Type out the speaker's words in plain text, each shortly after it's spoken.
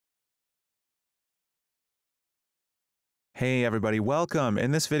Hey everybody, welcome. In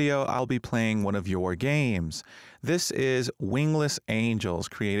this video, I'll be playing one of your games. This is Wingless Angels,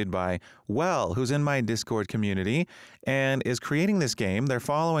 created by Well, who's in my Discord community and is creating this game. They're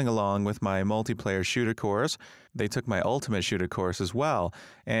following along with my multiplayer shooter course. They took my ultimate shooter course as well.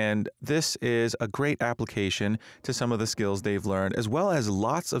 And this is a great application to some of the skills they've learned, as well as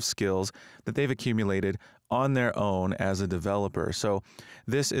lots of skills that they've accumulated on their own as a developer. So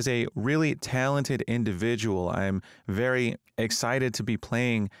this is a really talented individual. I'm very excited to be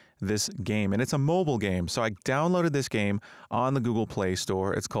playing this game, and it's a mobile game. So I downloaded this game on the Google Play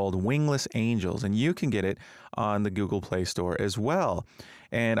Store. It's called Wingless Angels, and you can get it on the Google Play Store as well.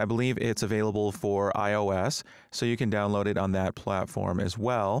 And I believe it's available for iOS, so you can download it on that platform as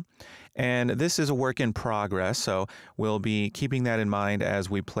well. And this is a work in progress, so we'll be keeping that in mind as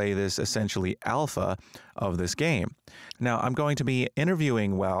we play this essentially alpha of this game. Now, I'm going to be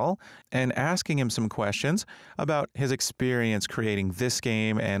interviewing Well and asking him some questions about his experience creating this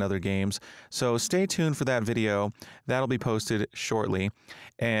game and other games. So stay tuned for that video. That'll be posted shortly.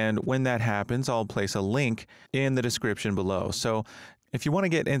 And when that happens, I'll place a link in the description below. So if you want to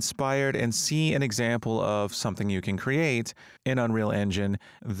get inspired and see an example of something you can create in Unreal Engine,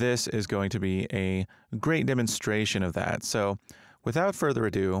 this is going to be a great demonstration of that. So without further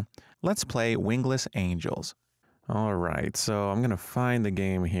ado, let's play Wingless Angels. All right, so I'm going to find the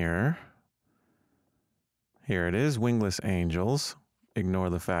game here. Here it is, Wingless Angels. Ignore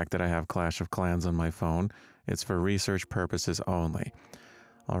the fact that I have Clash of Clans on my phone. It's for research purposes only.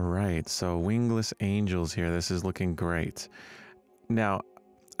 All right, so Wingless Angels here. This is looking great. Now,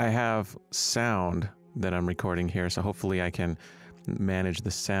 I have sound that I'm recording here, so hopefully I can manage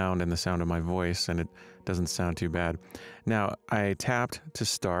the sound and the sound of my voice, and it doesn't sound too bad. Now, I tapped to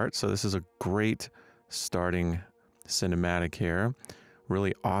start, so this is a great starting cinematic here.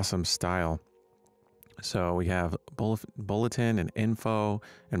 Really awesome style. So we have bulletin and info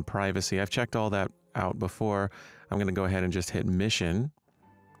and privacy. I've checked all that out before. I'm going to go ahead and just hit mission.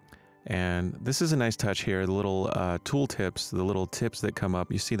 And this is a nice touch here, the little tool tips, the little tips that come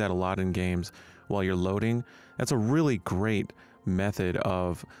up. You see that a lot in games while you're loading. That's a really great method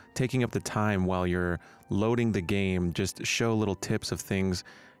of taking up the time while you're loading the game. Just show little tips of things,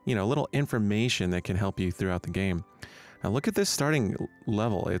 you know, little information that can help you throughout the game. Now look at this starting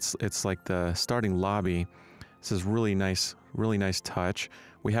level. It's like the starting lobby. This is really nice touch.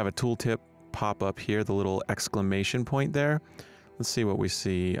 We have a tooltip pop up here, the little exclamation point there. Let's see what we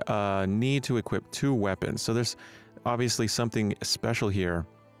see. Need to equip 2 weapons. So there's obviously something special here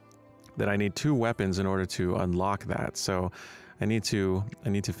that I need 2 weapons in order to unlock that. So I need to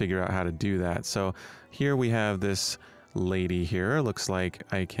figure out how to do that. So here we have this lady here. Looks like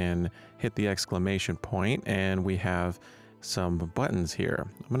I can hit the exclamation point, and we have some buttons here.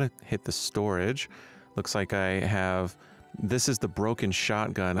 I'm gonna hit the storage. Looks like I have, this is the broken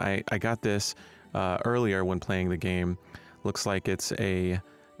shotgun. I got this earlier when playing the game. Looks like it's a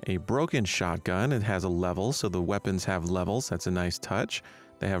broken shotgun. It has a level, so the weapons have levels. That's a nice touch.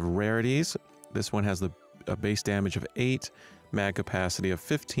 They have rarities. This one has a base damage of 8, mag capacity of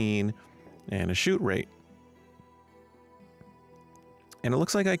 15, and a shoot rate. And it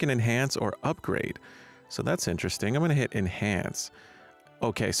looks like I can enhance or upgrade. So that's interesting. I'm going to hit enhance.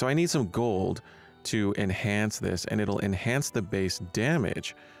 Okay, so I need some gold to enhance this, and it'll enhance the base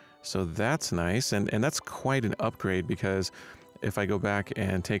damage. So that's nice, and that's quite an upgrade, because if I go back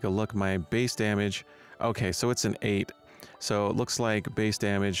and take a look, my base damage, okay, so it's an 8. So it looks like base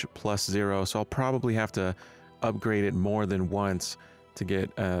damage plus 0, so I'll probably have to upgrade it more than once to get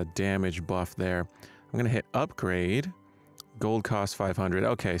a damage buff there. I'm going to hit upgrade. Gold cost 500.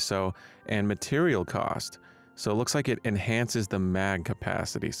 Okay, so, and material cost. So it looks like it enhances the mag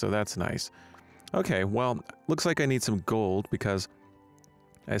capacity, so that's nice. Okay, well, looks like I need some gold, because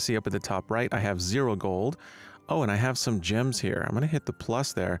I see up at the top right, I have 0 gold. Oh, and I have some gems here. I'm going to hit the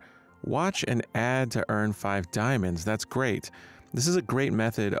plus there. Watch and add to earn 5 diamonds. That's great. This is a great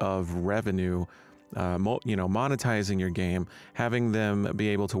method of revenue, monetizing your game, having them be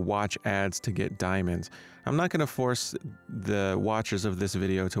able to watch ads to get diamonds. I'm not going to force the watchers of this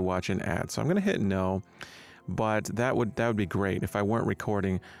video to watch an ad, so I'm going to hit no. But that would be great. If I weren't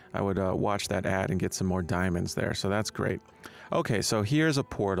recording, I would watch that ad and get some more diamonds there. So that's great. Okay, so here's a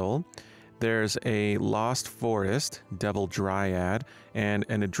portal. There's a Lost Forest, Devil Dryad, and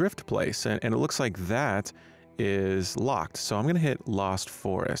a Drift Place. And it looks like that is locked. So I'm going to hit Lost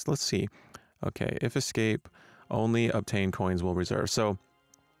Forest. Let's see. Okay, if escape, only obtain coins will reserve. So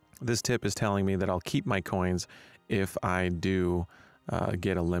this tip is telling me that I'll keep my coins if I do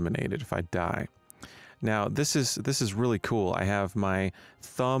get eliminated, if I die. Now, this is really cool. I have my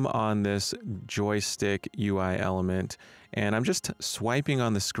thumb on this joystick UI element, and I'm just swiping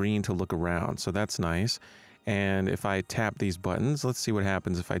on the screen to look around, so that's nice. And if I tap these buttons, let's see what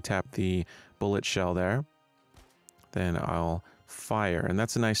happens if I tap the bullet shell there. Then I'll fire, and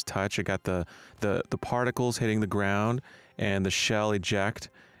that's a nice touch. I got the particles hitting the ground and the shell eject,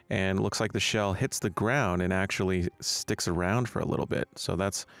 and it looks like the shell hits the ground and actually sticks around for a little bit. So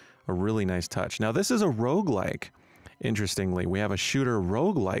that's a really nice touch. Now this is a roguelike. Interestingly, we have a shooter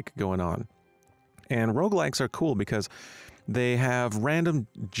roguelike going on. And roguelikes are cool because they have random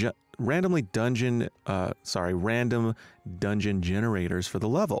dungeon generators for the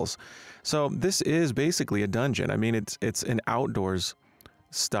levels. So this is basically a dungeon. I mean, it's an outdoors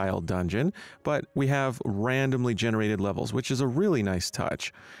style dungeon, but we have randomly generated levels, which is a really nice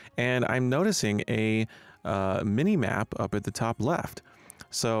touch. And I'm noticing a mini map up at the top left.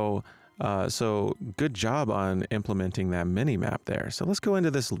 So good job on implementing that mini map there. So let's go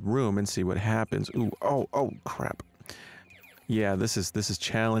into this room and see what happens. Ooh, oh crap. Yeah, this is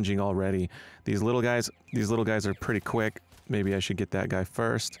challenging already. These little guys are pretty quick. Maybe I should get that guy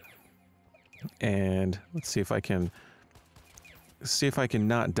first. And let's see if I can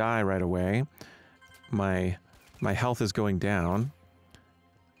not die right away. My health is going down.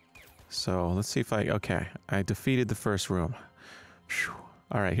 So let's see if okay, I defeated the first room. Whew.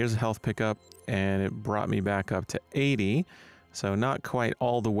 All right, here's a health pickup, and it brought me back up to 80. So not quite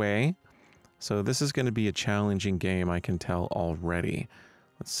all the way. So this is going to be a challenging game, I can tell already.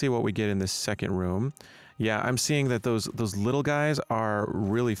 Let's see what we get in this second room. Yeah, I'm seeing that those little guys are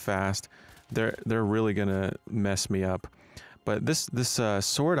really fast. They're really going to mess me up. But this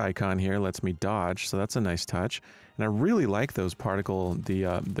sword icon here lets me dodge, so that's a nice touch. And I really like those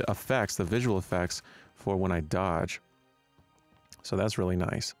the effects, the visual effects for when I dodge. So that's really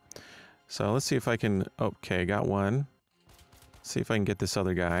nice. So let's see if I can... Okay, got one. Let's see if I can get this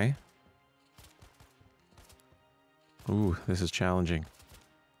other guy. Ooh, this is challenging.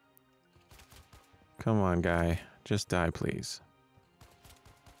 Come on, guy. Just die, please.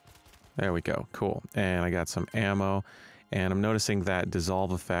 There we go. Cool. And I got some ammo. And I'm noticing that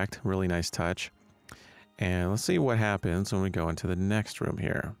dissolve effect. Really nice touch. And let's see what happens when we go into the next room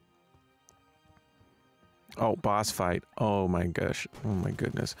here. Oh, boss fight. Oh my gosh. Oh my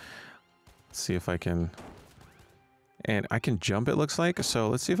goodness. Let's see if I can... And I can jump, it looks like. So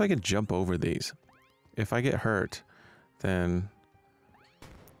let's see if I can jump over these. If I get hurt, then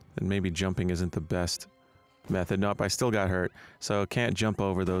maybe jumping isn't the best method. Nope, I still got hurt. So can't jump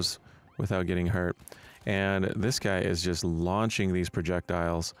over those without getting hurt. And this guy is just launching these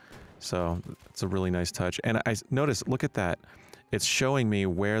projectiles. So it's a really nice touch. And I notice, look at that. It's showing me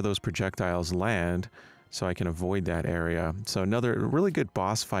where those projectiles land, so I can avoid that area. So another really good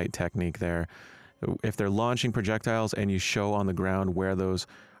boss fight technique there. If they're launching projectiles and you show on the ground where those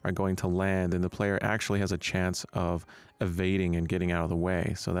are going to land, then the player actually has a chance of evading and getting out of the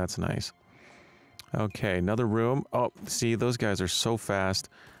way. So that's nice. Okay, another room. Oh, see, those guys are so fast.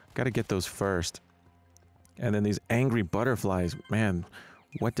 Got to get those first. And then these angry butterflies. Man,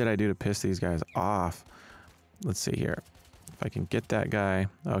 what did I do to piss these guys off? Let's see here. If I can get that guy.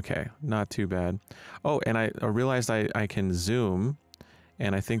 Okay, not too bad. Oh, and I realized I can zoom,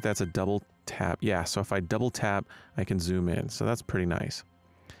 and I think that's a double tap. Yeah, so if I double tap, I can zoom in. So that's pretty nice.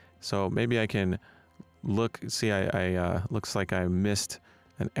 So maybe I can look. See, I looks like I missed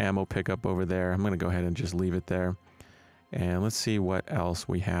an ammo pickup over there. I'm going to go ahead and just leave it there. And let's see what else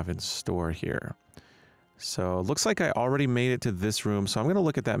we have in store here. So it looks like I already made it to this room. So I'm going to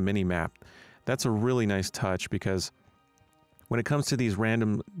look at that mini map. That's a really nice touch because when it comes to these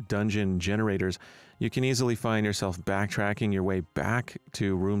random dungeon generators, you can easily find yourself backtracking your way back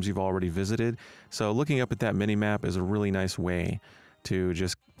to rooms you've already visited. So looking up at that mini map is a really nice way to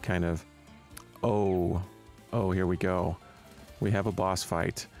just kind of, oh, here we go. We have a boss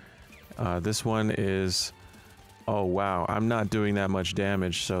fight. This one is, oh wow, I'm not doing that much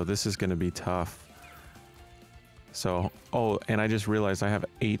damage, so this is going to be tough. So, oh, and I just realized I have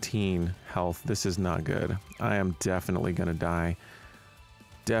 18 health. This is not good. I am definitely going to die.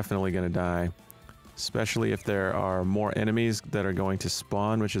 Definitely going to die. Especially if there are more enemies that are going to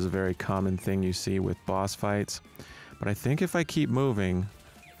spawn, which is a very common thing you see with boss fights. But I think if I keep moving,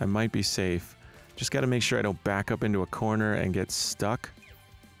 I might be safe. Just got to make sure I don't back up into a corner and get stuck.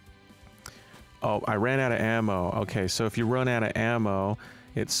 Oh, I ran out of ammo. Okay, so if you run out of ammo,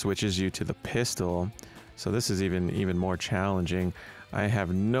 it switches you to the pistol. So this is even more challenging. I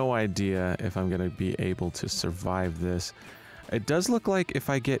have no idea if I'm going to be able to survive this. It does look like if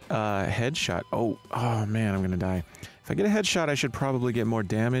I get a headshot... Oh man, I'm going to die. If I get a headshot, I should probably get more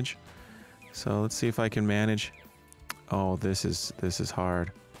damage. So let's see if I can manage. Oh, this is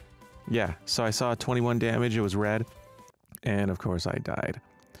hard. Yeah, so I saw 21 damage, it was red, and of course I died.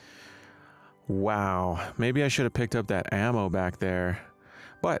 Wow, maybe I should have picked up that ammo back there.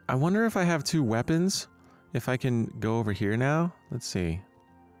 But I wonder if I have 2 weapons, if I can go over here now. Let's see.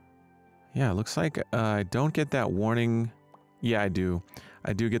 Yeah, it looks like I don't get that warning. Yeah, I do.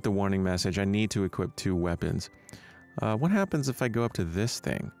 I do get the warning message. I need to equip 2 weapons. What happens if I go up to this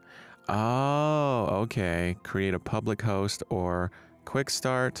thing? Oh, okay. Create a public host or quick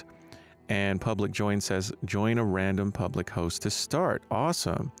start. And public join says, join a random public host to start.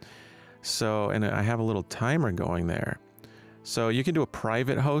 Awesome. So, and I have a little timer going there. So you can do a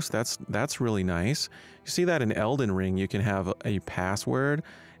private host. That's really nice. You see that in Elden Ring, you can have a password.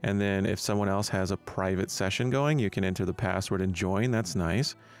 And then if someone else has a private session going, you can enter the password and join. That's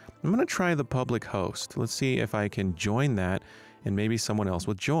nice. I'm going to try the public host. Let's see if I can join that and maybe someone else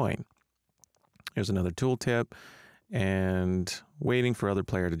will join. Here's another tooltip. And waiting for other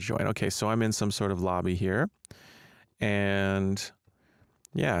player to join. Okay, so I'm in some sort of lobby here. And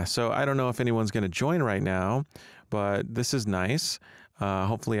yeah, so I don't know if anyone's going to join right now, but this is nice.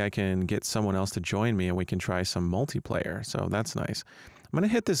 Hopefully I can get someone else to join me and we can try some multiplayer. So that's nice. I'm going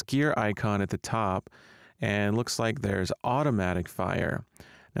to hit this gear icon at the top and looks like there's automatic fire.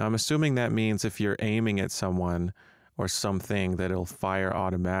 Now I'm assuming that means if you're aiming at someone or something that it'll fire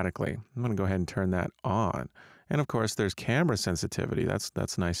automatically. I'm going to go ahead and turn that on. And of course, there's camera sensitivity.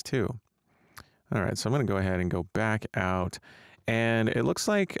 That's nice too. All right, so I'm going to go ahead and go back out. And it looks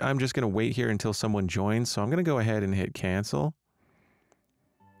like I'm just going to wait here until someone joins. So I'm going to go ahead and hit cancel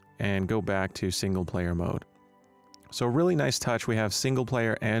and go back to single player mode. So really nice touch. We have single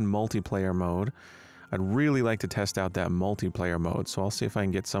player and multiplayer mode. I'd really like to test out that multiplayer mode. So I'll see if I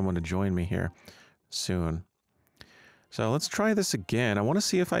can get someone to join me here soon. So let's try this again. I want to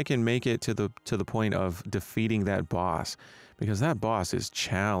see if I can make it to the point of defeating that boss, because that boss is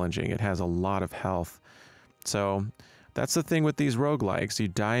challenging. It has a lot of health. So that's the thing with these roguelikes. You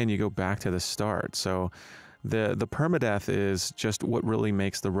die and you go back to the start. So the permadeath is just what really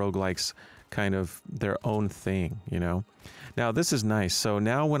makes the roguelikes kind of their own thing, you know? Now this is nice. So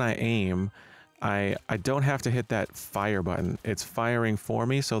now when I aim, I don't have to hit that fire button. It's firing for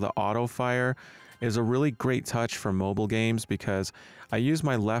me. So the auto fire is a really great touch for mobile games because I use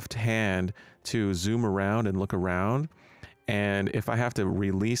my left hand to zoom around and look around. And if I have to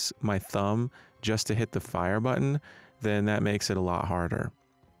release my thumb just to hit the fire button, then that makes it a lot harder.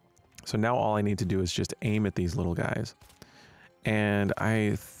 So now all I need to do is just aim at these little guys. And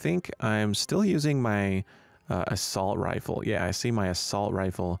I think I'm still using my assault rifle. Yeah, I see my assault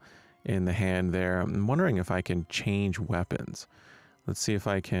rifle in the hand there. I'm wondering if I can change weapons. Let's see if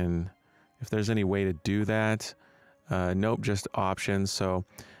I can... If there's any way to do that. Nope, just options. So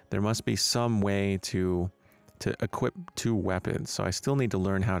there must be some way to equip 2 weapons. So I still need to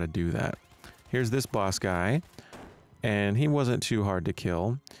learn how to do that. Here's this boss guy. And he wasn't too hard to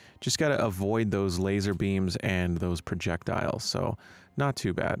kill. Just got to avoid those laser beams and those projectiles. So not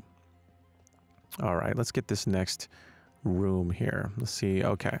too bad. All right, let's get this next room here. Let's see.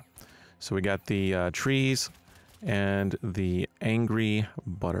 Okay. So we got the trees and the angry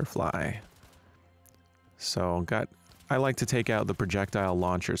butterfly. So I like to take out the projectile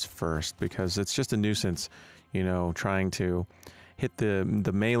launchers first because it's just a nuisance, you know, trying to hit the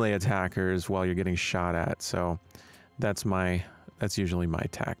melee attackers while you're getting shot at. So that's usually my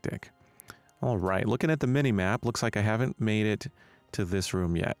tactic. All right, looking at the mini map, looks like I haven't made it to this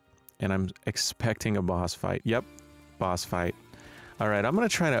room yet, and I'm expecting a boss fight. Yep, boss fight. All right, I'm gonna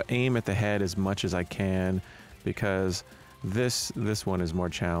try to aim at the head as much as I can because this one is more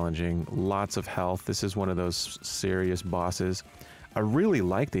challenging. Lots of health. This is one of those serious bosses. I really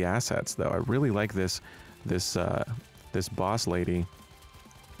like the assets though. I really like this boss lady.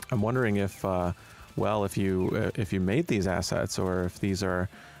 I'm wondering if well, if you made these assets or if these are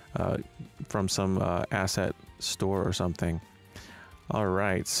from some asset store or something. All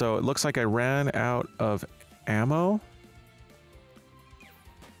right, so it looks like I ran out of ammo.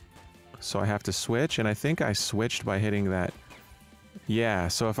 So I have to switch, and I think I switched by hitting that. Yeah,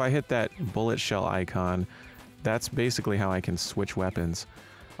 so if I hit that bullet shell icon, that's basically how I can switch weapons.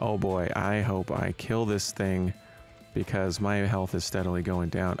 Oh boy, I hope I kill this thing because my health is steadily going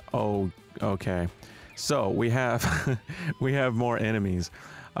down. Oh, okay. So we have we have more enemies.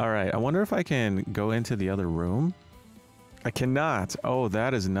 All right, I wonder if I can go into the other room. I cannot. Oh,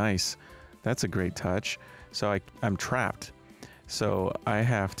 that is nice. That's a great touch. So I'm trapped. So I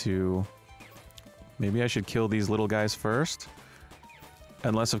have to... Maybe I should kill these little guys first?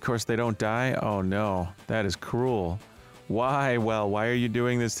 Unless, of course, they don't die. Oh, no. That is cruel. Why? Well, why are you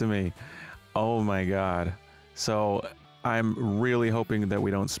doing this to me? Oh my god. So I'm really hoping that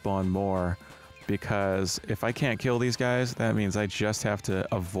we don't spawn more, because if I can't kill these guys, that means I just have to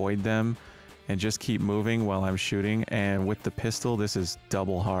avoid them and just keep moving while I'm shooting. And with the pistol, this is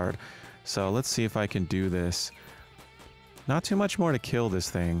double hard. So let's see if I can do this. Not too much more to kill this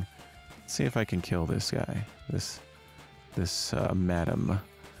thing. Let's see if I can kill this guy. This madam.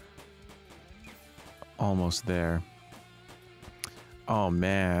 Almost there. Oh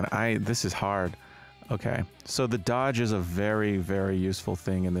man, this is hard. Okay, so the dodge is a very, very useful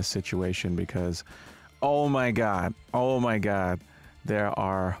thing in this situation because, oh my god, there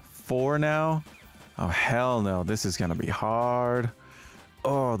are 4 now? Oh hell no, this is gonna be hard.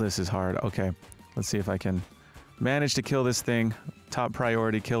 Oh, this is hard. Okay, let's see if I can manage to kill this thing. Top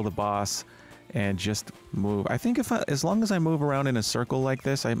priority, kill the boss, and just move. I think as long as I move around in a circle like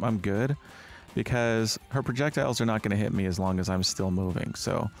this, I'm good, because her projectiles are not going to hit me as long as I'm still moving.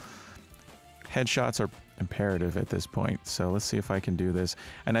 So headshots are imperative at this point. So let's see if I can do this.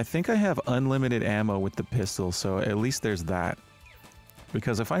 And I think I have unlimited ammo with the pistol, so at least there's that.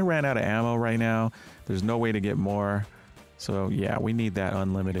 Because if I ran out of ammo right now, there's no way to get more. So yeah, we need that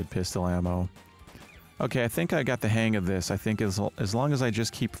unlimited pistol ammo. Okay, I think I got the hang of this. I think as long as I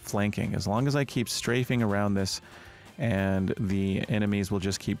just keep flanking, as long as I keep strafing around this, and the enemies will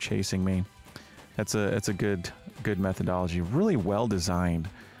just keep chasing me. It's a good methodology. Really well designed.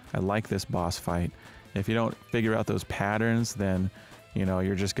 I like this boss fight. If you don't figure out those patterns, then, you know,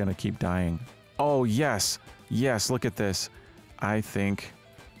 you're just gonna keep dying. Oh, yes! Yes, look at this. I think...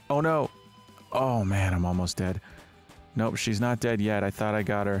 Oh, no! Oh, man, I'm almost dead. Nope, she's not dead yet. I thought I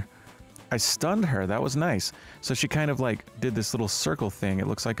got her. I stunned her. That was nice. So she kind of, like, did this little circle thing. It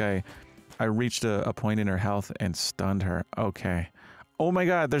looks like I reached a point in her health and stunned her. Okay. Oh, my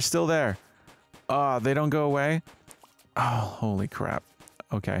God, they're still there. Ah, they don't go away? Oh, holy crap.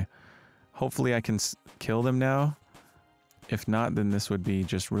 Okay. Hopefully I can kill them now. If not, then this would be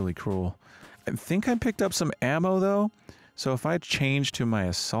just really cruel. I think I picked up some ammo, though. So if I change to my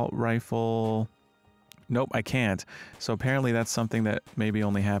assault rifle... Nope, I can't. So apparently that's something that maybe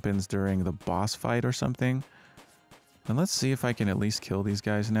only happens during the boss fight or something. And let's see if I can at least kill these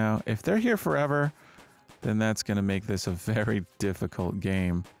guys now. If they're here forever, then that's going to make this a very difficult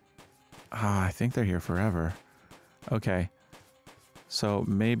game. Ah, I think they're here forever. Okay. So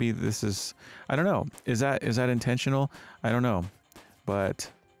maybe this is... I don't know. Is that intentional? I don't know.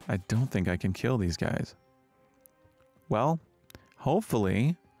 But I don't think I can kill these guys. Well,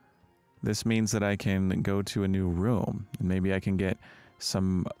 hopefully... this means that I can go to a new room. And maybe I can get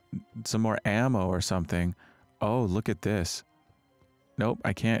some more ammo or something. Oh, look at this. Nope,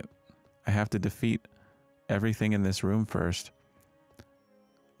 I can't. I have to defeat everything in this room first.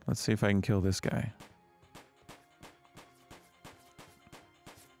 Let's see if I can kill this guy.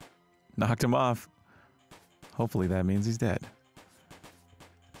 Knocked him off. Hopefully that means he's dead.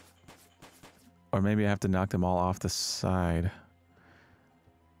 Or maybe I have to knock them all off the side.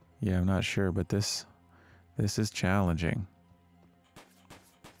 Yeah, I'm not sure, but this is challenging.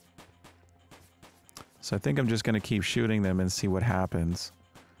 So I think I'm just going to keep shooting them and see what happens.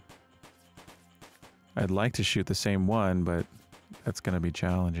 I'd like to shoot the same one, but that's going to be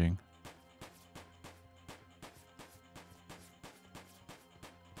challenging.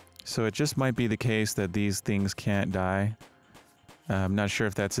 So it just might be the case that these things can't die. I'm not sure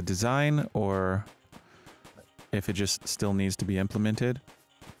if that's a design or if it just still needs to be implemented.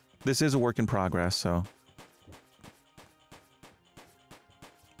 This is a work in progress, so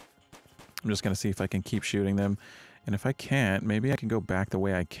I'm just going to see if I can keep shooting them. And if I can't, maybe I can go back the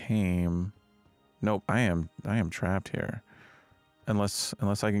way I came. Nope, I am trapped here. Unless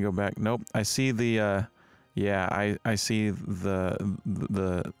I can go back. Nope, I see the yeah, I see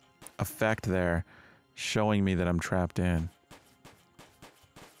the effect there showing me that I'm trapped in.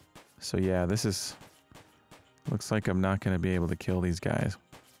 So yeah, this is looks like I'm not going to be able to kill these guys.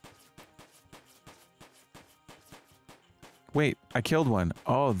 Wait, I killed one.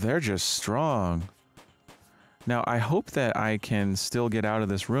 Oh, they're just strong. Now, I hope that I can still get out of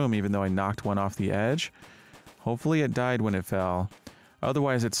this room even though I knocked one off the edge. Hopefully it died when it fell.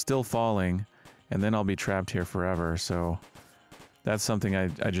 Otherwise, it's still falling, and then I'll be trapped here forever. So that's something I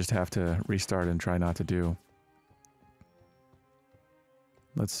just have to restart and try not to do.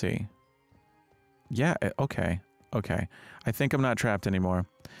 Let's see. Yeah, okay. Okay. I think I'm not trapped anymore.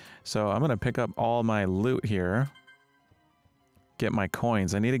 So I'm going to pick up all my loot here. Get my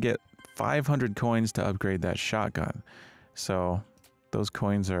coins. I need to get 500 coins to upgrade that shotgun. So those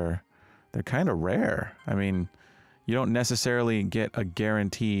coins they're kind of rare. I mean, you don't necessarily get a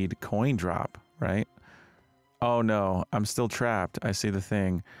guaranteed coin drop, right? Oh no, I'm still trapped. I see the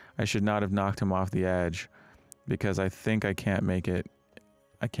thing. I should not have knocked him off the edge because I think I can't make it.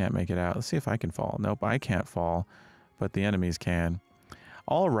 I can't make it out. Let's see if I can fall. Nope, I can't fall, but the enemies can.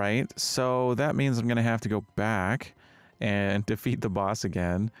 All right, so that means I'm going to have to go back and defeat the boss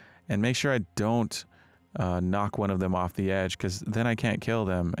again and make sure I don't knock one of them off the edge because then I can't kill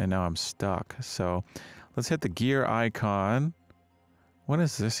them and now I'm stuck. So let's hit the gear icon. What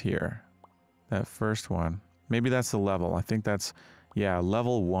is this here? That first one. Maybe that's the level. I think that's, yeah,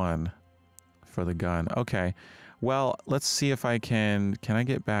 level 1 for the gun. Okay. Well, let's see if I can I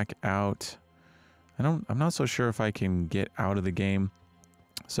get back out? I'm not so sure if I can get out of the game.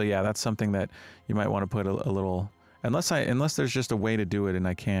 So yeah, that's something that you might want to put a little, unless there's just a way to do it and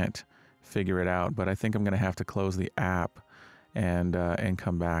I can't figure it out, but I think I'm going to have to close the app and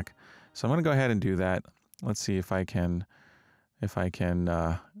come back. So I'm going to go ahead and do that. Let's see if I can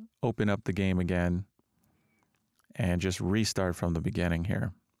open up the game again and just restart from the beginning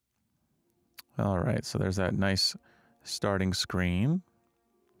here. All right, so there's that nice starting screen.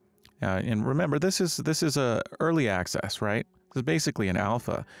 And remember, this is a early access, right? It's basically an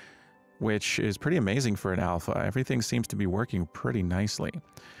alpha, which is pretty amazing for an alpha. Everything seems to be working pretty nicely.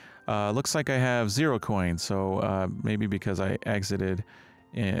 Looks like I have 0 coins, so maybe because I exited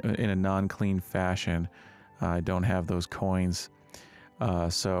in a non-clean fashion, I don't have those coins.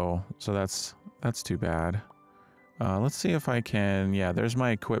 So that's too bad. Let's see if I can, yeah, there's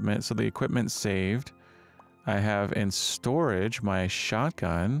my equipment. So the equipment saved. I have in storage my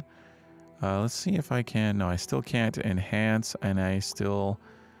shotgun. Let's see if I can, no, I still can't enhance and I still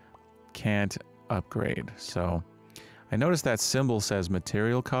can't upgrade. So I noticed that symbol says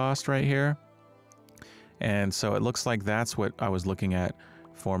material cost right here. And so it looks like that's what I was looking at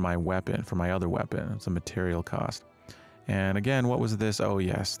for my weapon, for my other weapon. It's a material cost. And again, what was this? Oh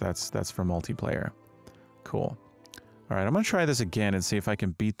yes, that's for multiplayer. Cool. All right, I'm gonna try this again and see if I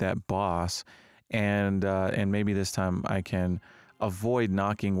can beat that boss, and maybe this time I can avoid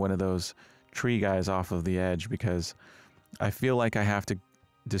knocking one of those tree guys off of the edge because I feel like I have to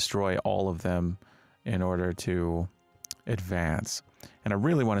destroy all of them in order to advance. And I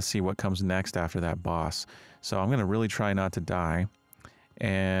really want to see what comes next after that boss. So I'm gonna really try not to die.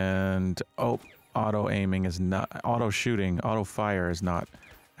 And oh, auto aiming is not, auto shooting, auto fire is not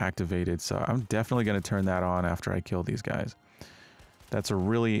activated, so I'm definitely going to turn that on after I kill these guys. That's a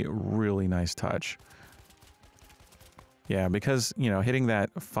really, really nice touch. Yeah, because, you know, hitting that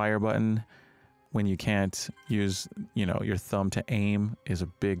fire button when you can't use, you know, your thumb to aim is a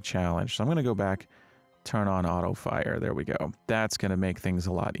big challenge. So I'm going to go back, turn on auto fire. There we go. That's going to make things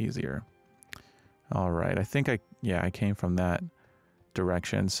a lot easier. All right, I think I came from that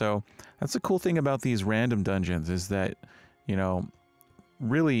direction. So that's the cool thing about these random dungeons is that, you know,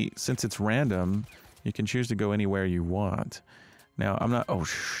 really, since it's random, you can choose to go anywhere you want. Now, I'm not... Oh,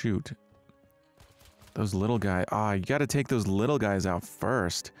 shoot. Those little guys... Ah, you gotta take those little guys out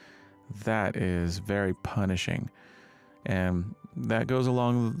first. That is very punishing. And that goes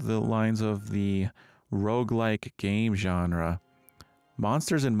along the lines of the roguelike game genre.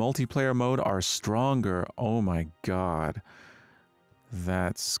 Monsters in multiplayer mode are stronger. Oh my god.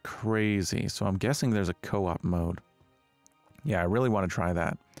 That's crazy. So I'm guessing there's a co-op mode. Yeah, I really want to try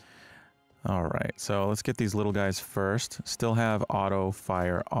that. All right, so let's get these little guys first. Still have auto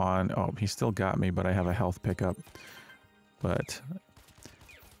fire on. Oh, he still got me, but I have a health pickup. But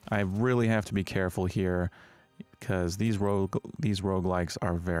I really have to be careful here because these roguelikes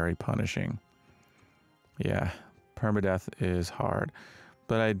are very punishing. Yeah, permadeath is hard.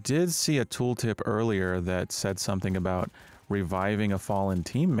 But I did see a tooltip earlier that said something about reviving a fallen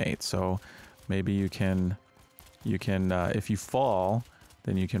teammate. So maybe you can if you fall,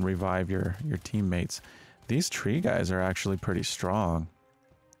 then you can revive your teammates. These tree guys are actually pretty strong.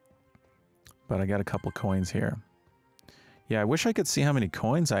 But I got a couple coins here. Yeah, I wish I could see how many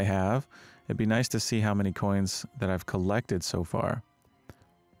coins I have. It'd be nice to see how many coins that I've collected so far.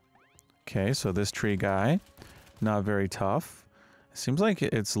 Okay, so this tree guy, not very tough. It seems like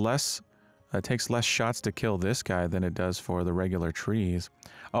it's less, it takes less shots to kill this guy than it does for the regular trees.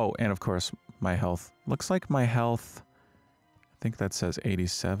 Oh, and of course, my health. Looks like my health, I think that says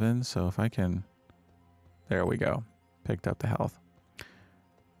 87, so if I can... There we go. Picked up the health.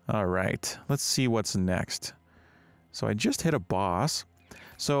 All right, let's see what's next. So I just hit a boss.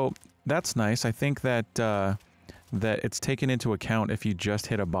 So that's nice. I think that that it's taken into account if you just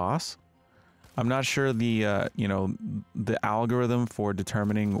hit a boss. I'm not sure the you know, the algorithm for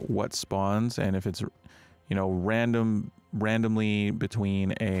determining what spawns and if it's, you know, randomly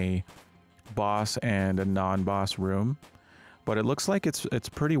between a boss and a non-boss room. but it looks like it's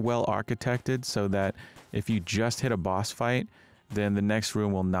pretty well architected so that if you just hit a boss fight, then the next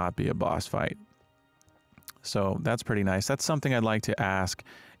room will not be a boss fight. So that's pretty nice. That's something I'd like to ask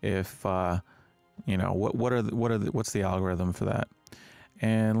if, you know, what's the algorithm for that?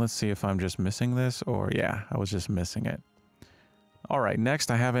 And let's see if I'm just missing this, or yeah, I was just missing it. All right,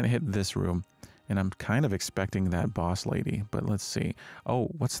 next I haven't hit this room, and I'm kind of expecting that boss lady, but let's see. Oh,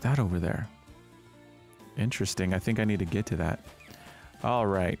 what's that over there? Interesting. I think I need to get to that. All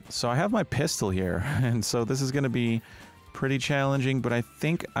right, so I have my pistol here, and so this is going to be pretty challenging, but I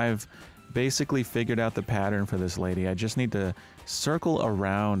think I've basically figured out the pattern for this lady. I just need to circle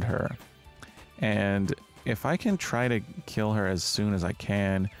around her, and if I can try to kill her as soon as I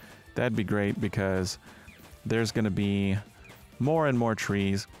can, that'd be great, because there's going to be more and more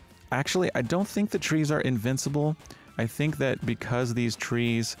trees. Actually, I don't think the trees are invincible. I think that because these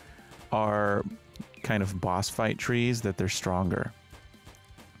trees are kind of boss fight trees, that they're stronger.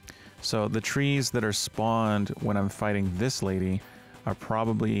 So the trees that are spawned when I'm fighting this lady are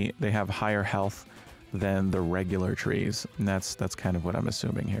probably, they have higher health than the regular trees. And that's kind of what I'm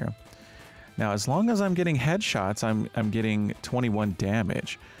assuming here. Now, as long as I'm getting headshots, I'm getting 21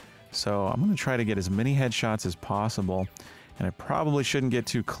 damage. So I'm going to try to get as many headshots as possible. And I probably shouldn't get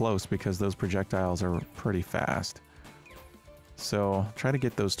too close because those projectiles are pretty fast. So try to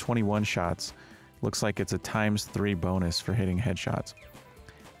get those 21 shots. Looks like it's a ×3 bonus for hitting headshots.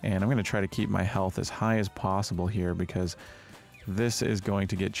 And I'm going to try to keep my health as high as possible here, because this is going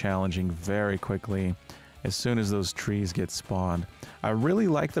to get challenging very quickly as soon as those trees get spawned. I really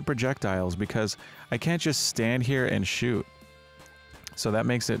like the projectiles because I can't just stand here and shoot. So that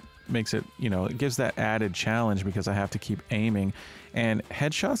makes it, you know, it gives that added challenge because I have to keep aiming. And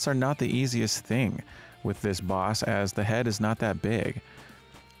headshots are not the easiest thing with this boss, as the head is not that big.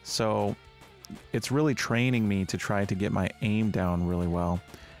 So it's really training me to try to get my aim down really well.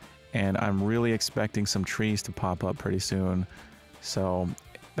 And I'm really expecting some trees to pop up pretty soon. So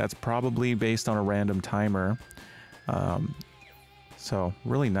that's probably based on a random timer. So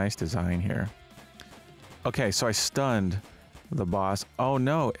really nice design here. Okay, so I stunned the boss. Oh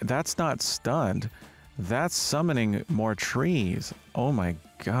no, that's not stunned. That's summoning more trees. Oh my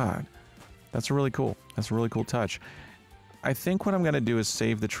god. That's really cool. That's a really cool touch. I think what I'm going to do is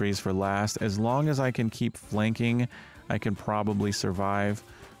save the trees for last. As long as I can keep flanking, I can probably survive.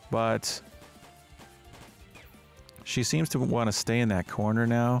 But she seems to want to stay in that corner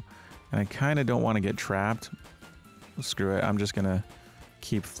now, and I kind of don't want to get trapped. Screw it, I'm just going to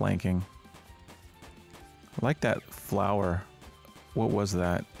keep flanking. I like that flower. What was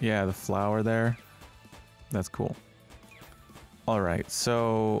that? Yeah, the flower there. That's cool. Alright,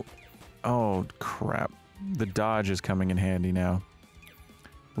 so... Oh, crap. The dodge is coming in handy now.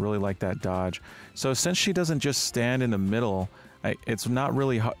 Really like that dodge. So since she doesn't just stand in the middle, it's not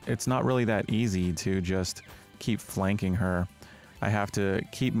really that easy to just keep flanking her. I have to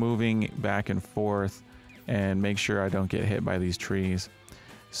keep moving back and forth and make sure I don't get hit by these trees.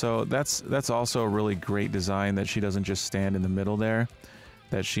 So that's also a really great design, that she doesn't just stand in the middle there,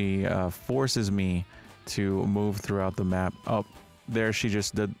 that she forces me to move throughout the map. Oh, there she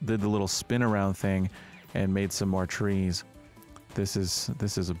just did the little spin around thing and made some more trees. This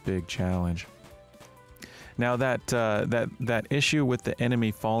is a big challenge. Now that issue with the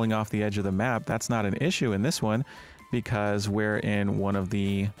enemy falling off the edge of the map, that's not an issue in this one, because we're in one of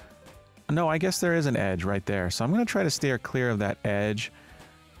the... No, I guess there is an edge right there. So I'm going to try to steer clear of that edge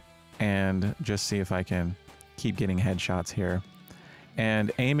and just see if I can keep getting headshots here.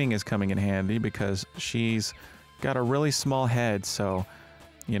 And aiming is coming in handy because she's got a really small head, so,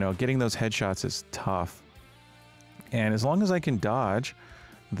 you know, getting those headshots is tough. And as long as I can dodge,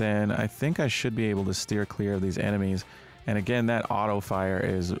 then I think I should be able to steer clear of these enemies. And again, that auto fire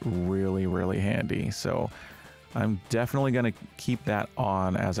is really, really handy. So I'm definitely going to keep that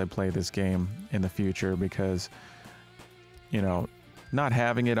on as I play this game in the future, because, you know, not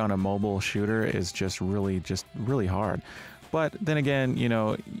having it on a mobile shooter is just really hard. But then again, you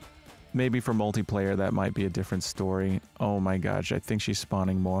know, maybe for multiplayer that might be a different story. Oh my gosh, I think she's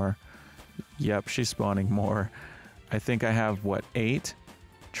spawning more. Yep, she's spawning more. I think I have, what, 8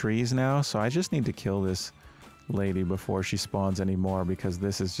 trees now? So I just need to kill this lady before she spawns anymore, because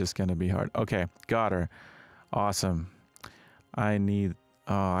this is just going to be hard. Okay, got her. Awesome. I need...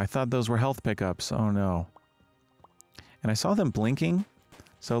 Oh, I thought those were health pickups. Oh no. And I saw them blinking,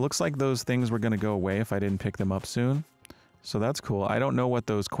 so it looks like those things were going to go away if I didn't pick them up soon. So that's cool. I don't know what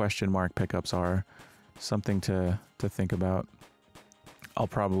those question mark pickups are. Something to think about. I'll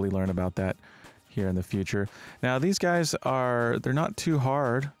probably learn about that here in the future. Now, these guys they're not too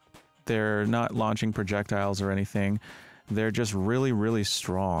hard. They're not launching projectiles or anything. they're just really, really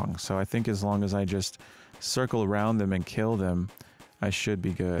strong. So I think as long as I just circle around them and kill them, I should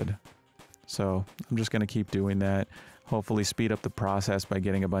be good. So I'm just going to keep doing that. Hopefully speed up the process by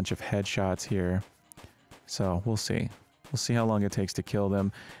getting a bunch of headshots here. So we'll see. We'll see how long it takes to kill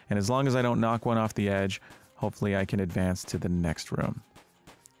them. And as long as I don't knock one off the edge, hopefully I can advance to the next room.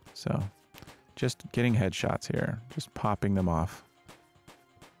 So just getting headshots here. Just popping them off.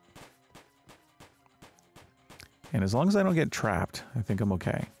 And as long as I don't get trapped, I think I'm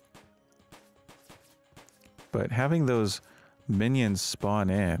okay. But having those minions spawn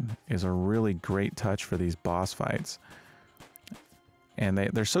in is a really great touch for these boss fights. And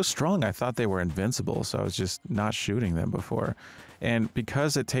they're so strong, I thought they were invincible, so I was just not shooting them before. And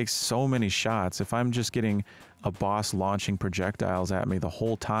because it takes so many shots, if I'm just getting a boss launching projectiles at me the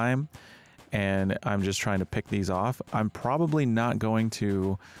whole time, and I'm just trying to pick these off, I'm probably not going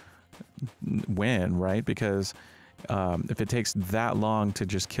to win, right? Because if it takes that long to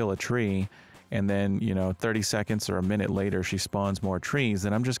just kill a tree, and then, you know, 30 seconds or a minute later she spawns more trees,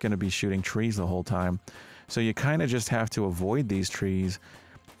 then I'm just going to be shooting trees the whole time. So you kind of just have to avoid these trees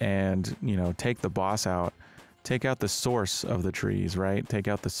and, you know, take the boss out. Take out the source of the trees, right? Take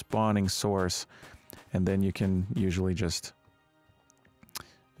out the spawning source, and then you can usually just,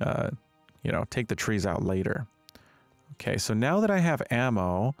 you know, take the trees out later. Okay, so now that I have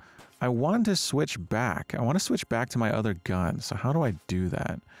ammo, I want to switch back. I want to switch back to my other gun. So how do I do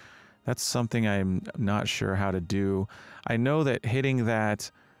that? That's something I'm not sure how to do. I know that hitting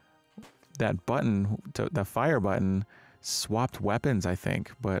that button, the fire button, swapped weapons, I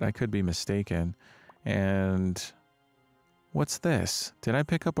think, but I could be mistaken. And what's this? Did I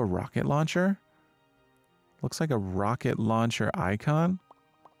pick up a rocket launcher? Looks like a rocket launcher icon.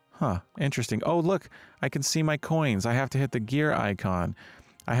 Huh, interesting. Oh, look, I can see my coins. I have to hit the gear icon.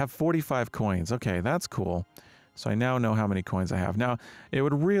 I have 45 coins. Okay, that's cool. So I now know how many coins I have. Now, it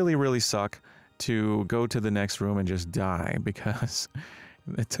would really, really suck to go to the next room and just die, because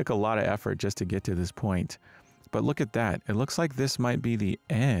it took a lot of effort just to get to this point. But look at that. It looks like this might be the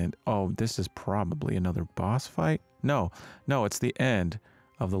end. Oh, this is probably another boss fight. No, it's the end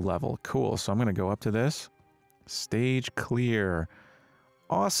of the level. Cool. So I'm going to go up to this. Stage clear.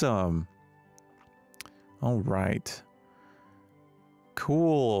 Awesome. All right.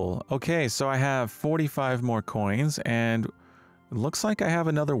 Cool. Okay, so I have 45 more coins, and it looks like I have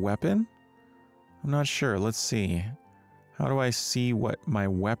another weapon. I'm not sure. Let's see. How do I see what my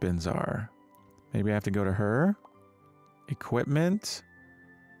weapons are? Maybe I have to go to her. Equipment.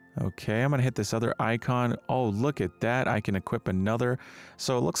 Okay, I'm going to hit this other icon. Oh, look at that. I can equip another.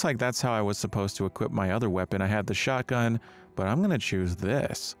 So it looks like that's how I was supposed to equip my other weapon. I had the shotgun, but I'm going to choose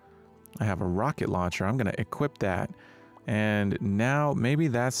this. I have a rocket launcher. I'm going to equip that. And now maybe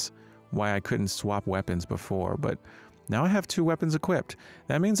that's why I couldn't swap weapons before, but now I have 2 weapons equipped.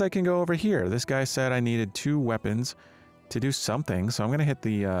 That means I can go over here. This guy said I needed 2 weapons to do something, so I'm going to hit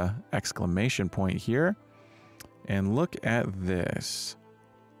the exclamation point here. And look at this.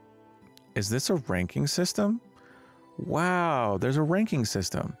 Is this a ranking system? Wow, there's a ranking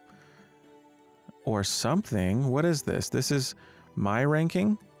system. Or something. What is this? This is my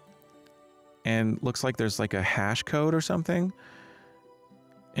ranking? And looks like there's like a hash code or something.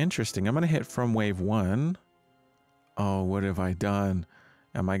 Interesting. I'm going to hit from wave 1. Oh, what have I done?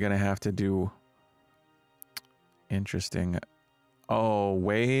 Am I going to have to do... Interesting. Oh,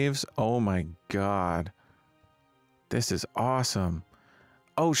 waves. Oh my god. This is awesome.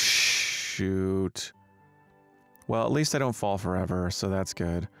 Oh, shoot. Well, at least I don't fall forever, so that's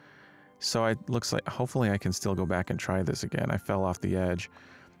good. So it looks like... Hopefully I can still go back and try this again. I fell off the edge.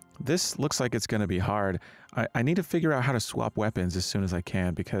 This looks like it's going to be hard. I need to figure out how to swap weapons as soon as I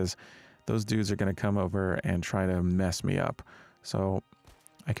can, because those dudes are going to come over and try to mess me up. So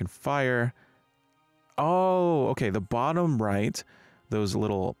I can fire. Oh, okay. The bottom right, those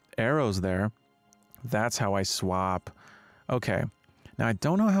little arrows there, that's how I swap. Okay. Now I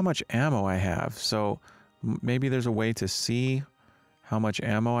don't know how much ammo I have, so maybe there's a way to see how much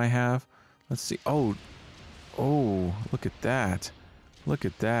ammo I have. Let's see. Oh, look at that. Look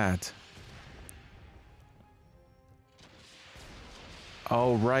at that.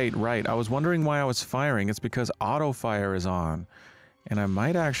 Oh, right. I was wondering why I was firing. It's because auto fire is on. And I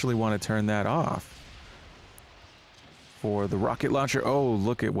might actually want to turn that off. For the rocket launcher. Oh,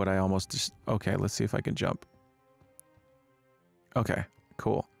 look at what I almost just... Okay, let's see if I can jump. Okay,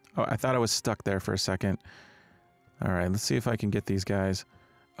 cool. Oh, I thought I was stuck there for a second. Alright, let's see if I can get these guys.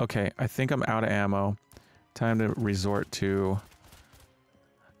 Okay, I think I'm out of ammo. Time to resort to...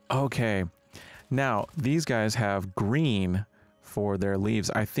 Okay, now these guys have green for their leaves.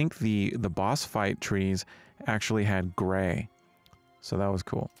 I think the boss fight trees actually had gray. So that was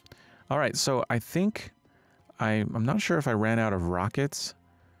cool. All right, so I think I'm not sure if I ran out of rockets,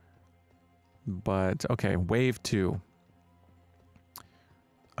 but okay, wave 2.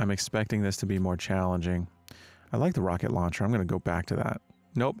 I'm expecting this to be more challenging. I like the rocket launcher. I'm going to go back to that.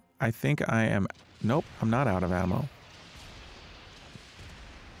 Nope, I think I am... Nope, I'm not out of ammo.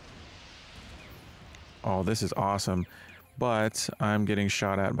 Oh, this is awesome. But I'm getting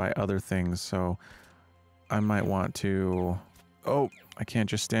shot at by other things, so I might want to... Oh, I can't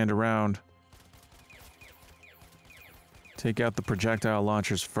just stand around. Take out the projectile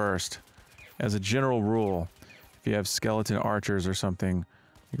launchers first. As a general rule, if you have skeleton archers or something,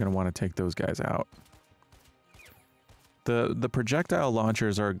 you're going to want to take those guys out. The projectile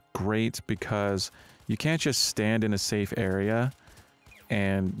launchers are great because you can't just stand in a safe area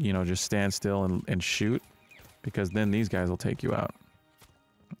and, you know, just stand still and shoot, because then these guys will take you out.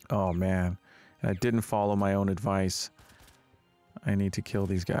 Oh, man. And I didn't follow my own advice. I need to kill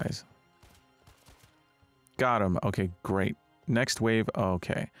these guys. Got him. Okay, great. Next wave.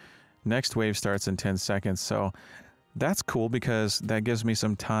 Okay. Next wave starts in 10 seconds. So that's cool because that gives me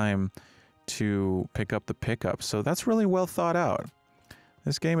some time to pick up the pickup. So that's really well thought out.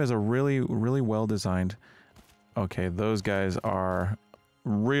 This game is a really well designed. Okay, those guys are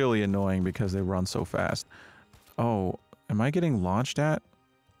really annoying because they run so fast. Oh, am I getting launched at?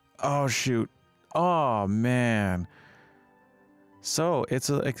 Oh, shoot. Oh, man. So it's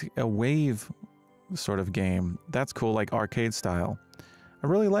a wave sort of game. That's cool, like arcade style. I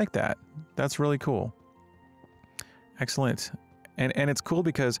really like that. That's really cool. Excellent. And it's cool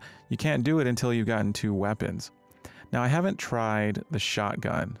because you can't do it until you've gotten 2 weapons. Now, I haven't tried the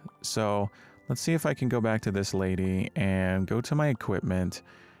shotgun, so let's see if I can go back to this lady and go to my equipment,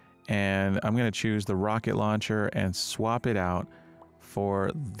 and I'm going to choose the rocket launcher and swap it out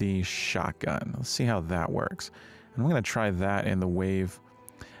for the shotgun. Let's see how that works. And I'm going to try that in the wave.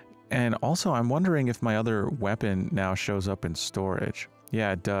 And also, I'm wondering if my other weapon now shows up in storage.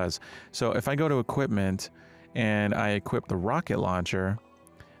 Yeah, it does. So if I go to equipment and I equip the rocket launcher,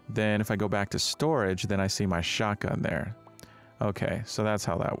 then if I go back to storage, then I see my shotgun there. Okay, so that's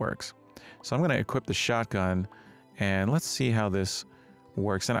how that works. So I'm going to equip the shotgun, and let's see how this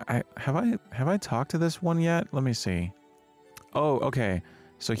works. And have I talked to this one yet? Let me see. Oh, okay.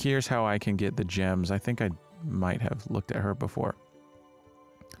 So here's how I can get the gems. I think I might have looked at her before.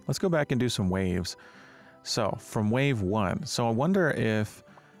 Let's go back and do some waves. So from wave 1. So I wonder if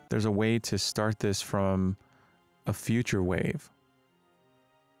there's a way to start this from a future wave.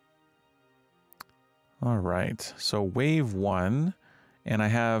 All right, so wave 1, and I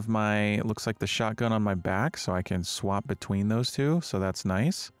have my, looks like the shotgun on my back, so I can swap between those two, so that's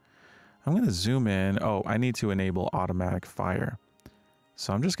nice. I'm going to zoom in. Oh, I need to enable automatic fire.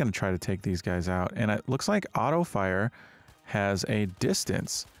 So I'm just going to try to take these guys out, and it looks like auto fire has a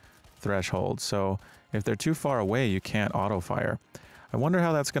distance threshold, so if they're too far away, you can't auto fire. I wonder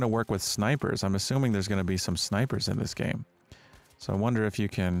how that's going to work with snipers. I'm assuming there's going to be some snipers in this game. So I wonder if you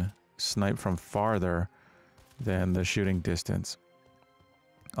can snipe from farther than the shooting distance.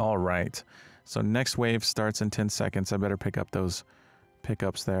 All right. So next wave starts in 10 seconds. I better pick up those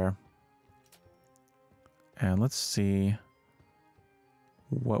pickups there. And let's see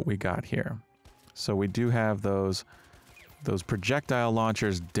what we got here. So we do have those projectile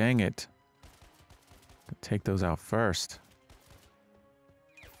launchers. Dang it. Take those out first.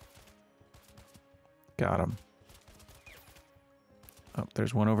 Got him. Oh,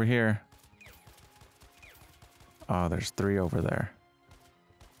 there's one over here. Oh, there's 3 over there.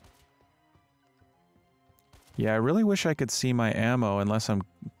 Yeah, I really wish I could see my ammo unless I'm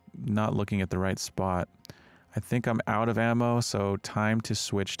not looking at the right spot. I think I'm out of ammo, so time to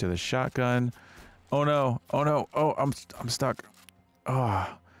switch to the shotgun. Oh no! Oh no! Oh, I'm stuck.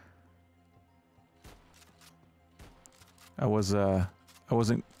 Oh. I wasn't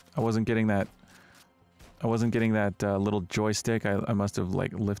getting that. I wasn't getting that little joystick. I must have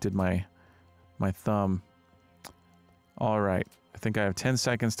like lifted my thumb. All right. I think I have 10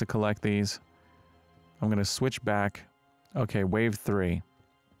 seconds to collect these. I'm going to switch back. Okay, wave 3.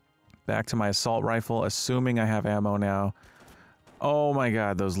 Back to my assault rifle, assuming I have ammo now. Oh my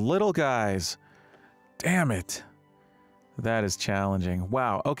god, those little guys. Damn it. That is challenging.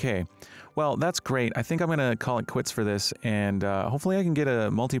 Wow, okay. Well, that's great. I think I'm going to call it quits for this, and hopefully I can get a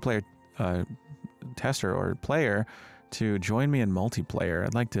multiplayer tester or player to join me in multiplayer.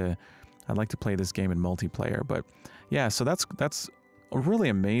 I'd like to play this game in multiplayer. But yeah, so that's a really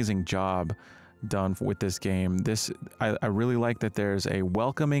amazing job done with this game. I really like that there's a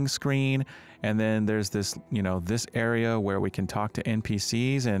welcoming screen, and then there's this, this area where we can talk to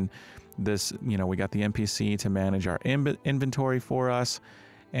NPCs, and this, we got the NPC to manage our inventory for us,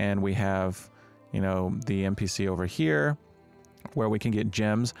 and we have, the NPC over here where we can get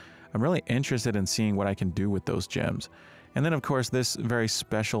gems. I'm really interested in seeing what I can do with those gems. And then, of course, this very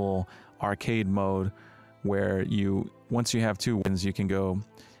special arcade mode where once you have 2 wins, you can go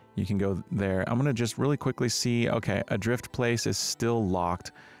there. I'm going to just really quickly see, okay, a drift place is still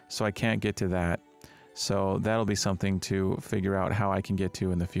locked, so I can't get to that. So that'll be something to figure out how I can get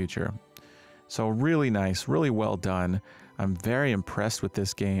to in the future. So really nice, really well done. I'm very impressed with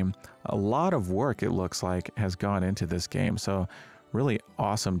this game. A lot of work, it looks like, has gone into this game. So really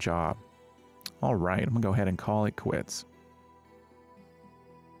awesome job. All right, I'm going to go ahead and call it quits.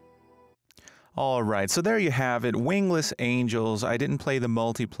 All right, so there you have it, Wingless Angels. I didn't play the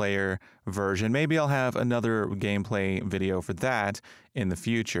multiplayer version. Maybe I'll have another gameplay video for that in the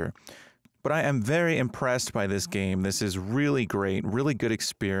future. But I am very impressed by this game. This is really great, really good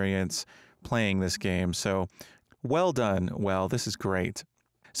experience playing this game. So well done. Well, this is great.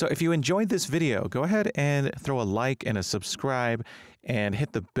 So if you enjoyed this video, go ahead and throw a like and a subscribe and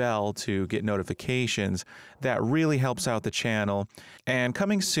hit the bell to get notifications. That really helps out the channel. And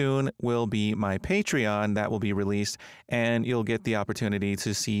coming soon will be my Patreon that will be released, and you'll get the opportunity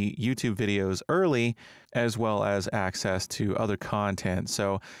to see YouTube videos early as well as access to other content.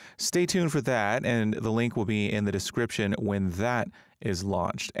 So stay tuned for that, and the link will be in the description when that is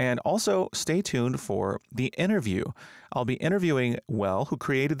launched. And also stay tuned for the interview. I'll be interviewing Well, who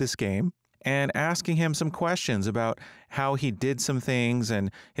created this game, and asking him some questions about how he did some things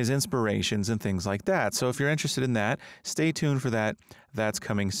and his inspirations and things like that. So if you're interested in that, stay tuned for that. That's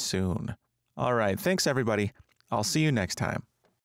coming soon. All right, thanks everybody. I'll see you next time.